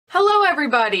Hello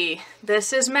everybody,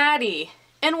 this is Maddie,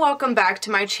 and welcome back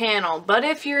to my channel. But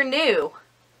if you're new,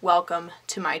 welcome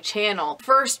to my channel.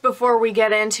 First, before we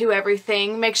get into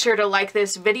everything, make sure to like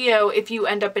this video if you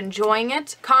end up enjoying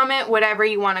it, comment whatever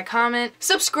you want to comment,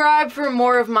 subscribe for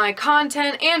more of my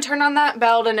content, and turn on that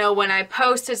bell to know when I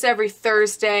post. It's every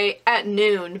Thursday at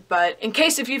noon, but in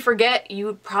case if you forget, you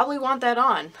would probably want that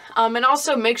on. And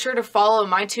also make sure to follow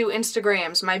my two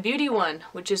Instagrams, my beauty one,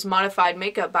 which is Modified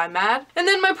Makeup by Mad, and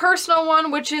then my personal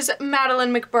one, which is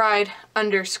Madeline McBride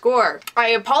 _. I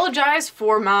apologize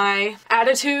for my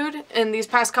attitude in these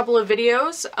past couple of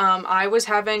videos. I was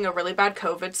having a really bad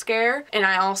COVID scare, and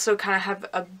I also kind of have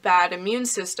a bad immune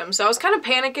system, so I was kind of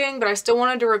panicking, but I still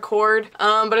wanted to record.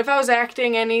 But if I was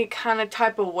acting any kind of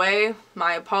type of way,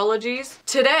 my apologies.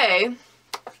 Today,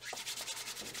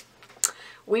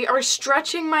 we are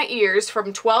stretching my ears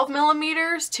from 12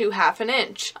 millimeters to 1/2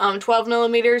 inch. 12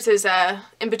 millimeters is a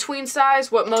in-between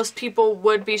size. What most people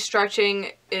would be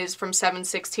stretching is from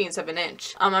 7/16 of an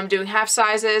inch. I'm doing half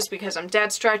sizes because I'm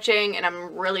dead stretching and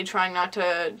I'm really trying not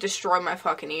to destroy my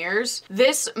fucking ears.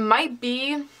 This might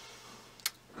be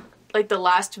like the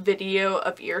last video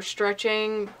of ear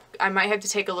stretching. I might have to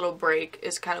take a little break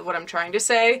is kind of what I'm trying to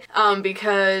say,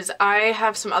 because I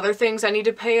have some other things I need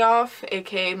to pay off,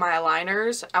 aka my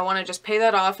aligners. I want to just pay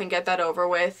that off and get that over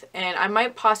with, and I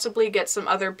might possibly get some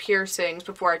other piercings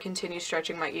before I continue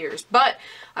stretching my ears. But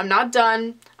I'm not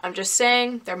done. I'm just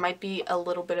saying there might be a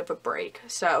little bit of a break,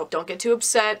 so don't get too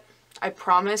upset. I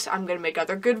promise I'm gonna make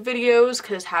other good videos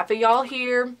because half of y'all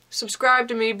here subscribe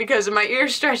to me because of my ear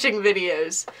stretching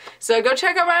videos. So go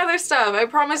check out my other stuff. I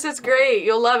promise it's great.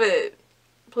 You'll love it.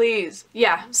 Please.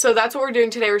 Yeah, so that's what we're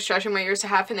doing today. We're stretching my ears to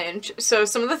 1/2 inch. So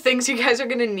some of the things you guys are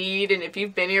gonna need, and if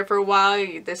you've been here for a while,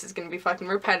 this is gonna be fucking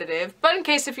repetitive. But in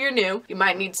case if you're new, you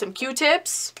might need some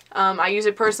Q-tips. I use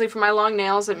it personally for my long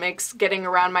nails. It makes getting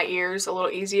around my ears a little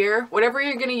easier. Whatever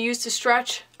you're gonna use to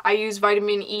stretch, I use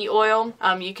vitamin E oil.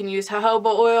 You can use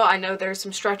jojoba oil. I know there's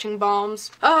some stretching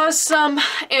balms. Some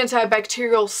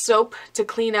antibacterial soap to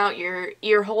clean out your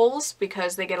ear holes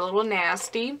because they get a little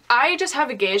nasty. I just have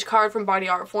a gauge card from Body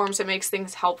Art Forms. It makes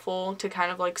things helpful to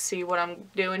kind of like see what I'm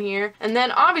doing here. And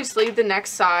then obviously the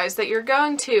next size that you're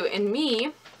going to. In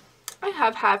me, I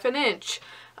have 1/2 inch.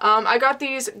 I got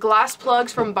these glass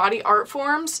plugs from Body Art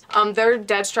Forms. They're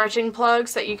dead stretching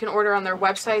plugs that you can order on their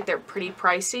website. They're pretty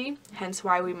pricey, hence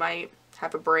why we might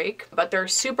have a break. But they're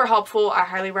super helpful. I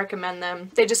highly recommend them.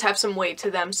 They just have some weight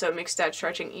to them, so it makes dead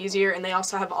stretching easier. And they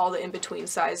also have all the in-between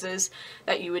sizes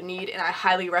that you would need, and I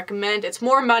highly recommend. It's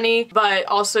more money, but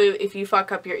also if you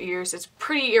fuck up your ears, it's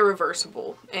pretty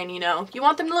irreversible. And you know, you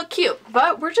want them to look cute.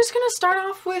 But we're just gonna start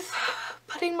off with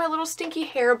putting my little stinky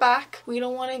hair back. We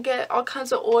don't want to get all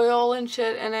kinds of oil and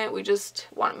shit in it. We just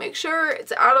want to make sure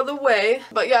it's out of the way.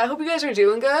 But yeah, I hope you guys are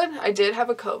doing good. I did have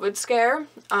a COVID scare,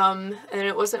 and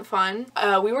it wasn't fun.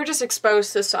 We were just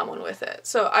exposed to someone with it.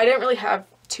 So I didn't really have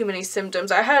too many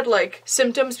symptoms. I had like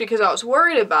symptoms because I was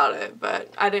worried about it, but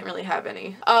I didn't really have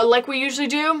any. Like we usually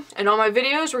do in all my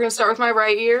videos, we're gonna start with my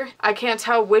right ear. I can't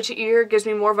tell which ear gives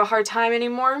me more of a hard time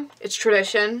anymore. It's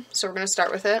tradition, so we're gonna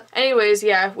start with it. Anyways,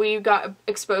 yeah, we got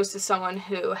exposed to someone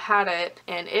who had it,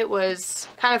 and it was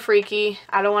kind of freaky.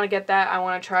 I don't want to get that. I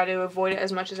want to try to avoid it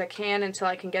as much as I can until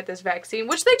I can get this vaccine,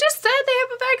 which they just said they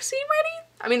have a vaccine ready.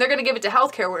 I mean, they're gonna give it to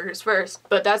healthcare workers first,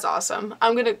 but that's awesome.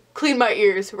 I'm gonna clean my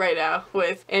ears right now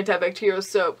with antibacterial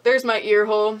soap. There's my ear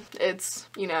hole. It's,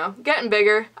 you know, getting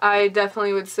bigger. I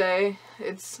definitely would say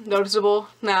it's noticeable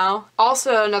now.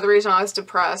 Also, another reason I was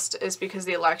depressed is because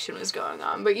the election was going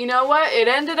on. But you know what? It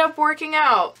ended up working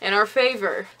out in our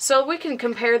favor. So we can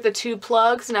compare the two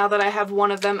plugs now that I have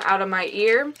one of them out of my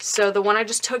ear. So the one I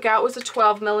just took out was a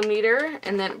 12 millimeter,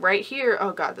 and then right here,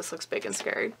 oh god, this looks big and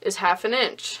scary, is 1/2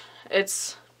 inch.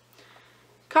 It's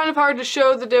kind of hard to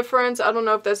show the difference. I don't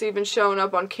know if that's even showing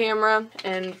up on camera.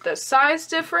 And the size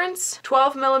difference,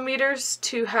 12 millimeters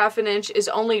to 1/2 inch is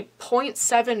only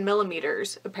 0.7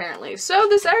 millimeters apparently. So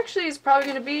this actually is probably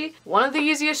going to be one of the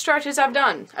easiest stretches I've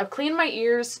done. I've cleaned my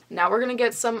ears. Now we're going to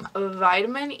get some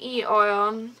vitamin E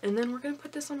oil, and then we're going to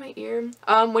put this on my ear.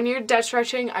 When you're dead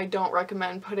stretching, I don't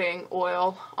recommend putting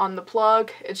oil on the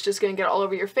plug. It's just going to get all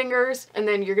over your fingers, and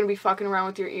then you're going to be fucking around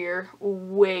with your ear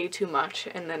way too much,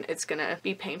 and then it's going to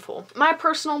be painful. My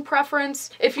personal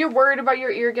preference, if you're worried about your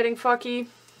ear getting fucky,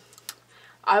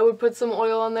 I would put some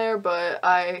oil on there, but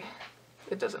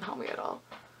it doesn't help me at all.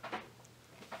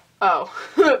 Oh,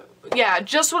 yeah,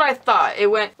 just what I thought. It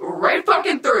went right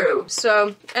fucking through.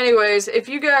 So, anyways, if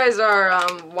you guys are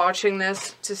watching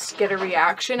this to get a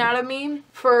reaction out of me,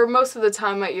 for most of the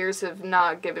time my ears have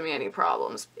not given me any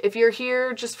problems. If you're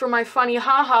here just for my funny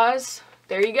ha-has,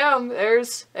 there you go.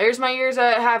 There's my ears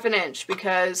at 1/2 inch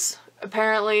because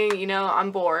apparently, you know,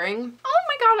 I'm boring. Oh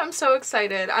my god, I'm so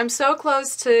excited. I'm so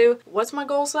close to, what's my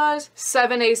goal size?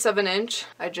 7/8 of an inch.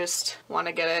 I just want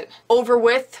to get it over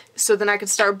with so then I can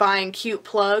start buying cute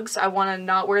plugs. I want to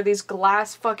not wear these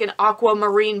glass fucking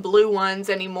aquamarine blue ones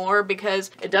anymore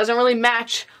because it doesn't really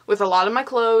match with a lot of my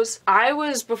clothes.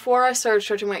 Before I started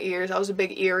stretching my ears, I was a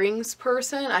big earrings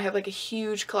person. I have like a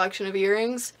huge collection of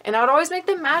earrings and I would always make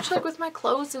them match like with my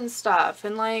clothes and stuff,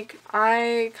 and like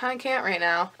I kind of can't right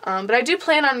now. But I do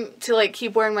plan on to like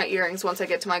keep wearing my earrings once I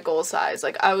get to my goal size.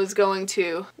 Like I was going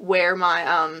to wear my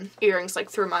earrings like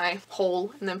through my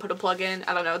hole and then put a plug in.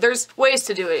 I don't know. There's ways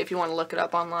to do it if you want to look it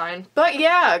up online. But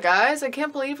yeah, guys, I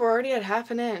can't believe we're already at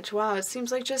 1/2 inch. Wow, it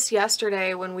seems like just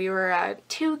yesterday when we were at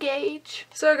 2 gauge.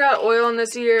 So I got oil in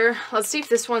this ear. Let's see if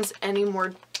this one's any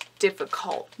more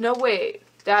difficult. No, wait.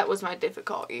 That was my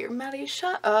difficult ear. Maddie,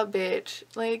 shut up, bitch.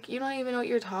 Like, you don't even know what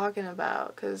you're talking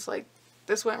about, because, like,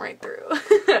 this went right through.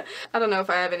 I don't know if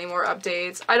I have any more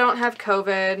updates. I don't have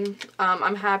COVID.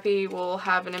 I'm happy we'll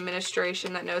have an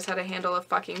administration that knows how to handle a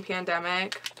fucking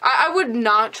pandemic. I would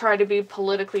not try to be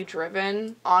politically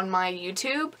driven on my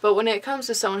YouTube, but when it comes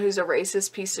to someone who's a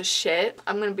racist piece of shit,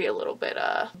 I'm gonna be a little bit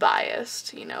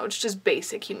biased, you know? It's just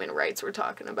basic human rights we're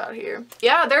talking about here.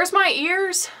 Yeah, there's my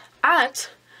ears at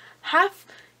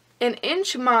 1/2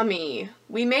 inch, mommy.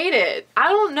 We made it. I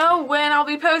don't know when I'll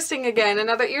be posting again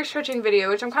another ear stretching video,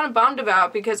 which I'm kind of bummed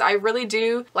about because I really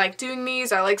do like doing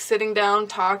these. I like sitting down,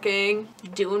 talking,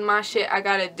 doing my shit I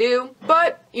gotta do.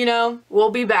 But, you know, we'll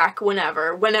be back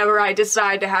whenever I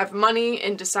decide to have money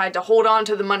and decide to hold on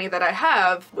to the money that I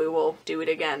have, we will do it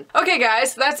again. Okay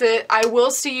guys, that's it. I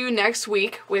will see you next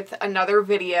week with another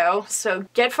video, so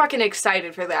get fucking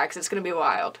excited for that because it's gonna be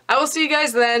wild. I will see you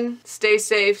guys then. Stay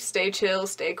safe, stay chill,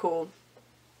 stay cool.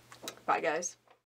 Bye, guys.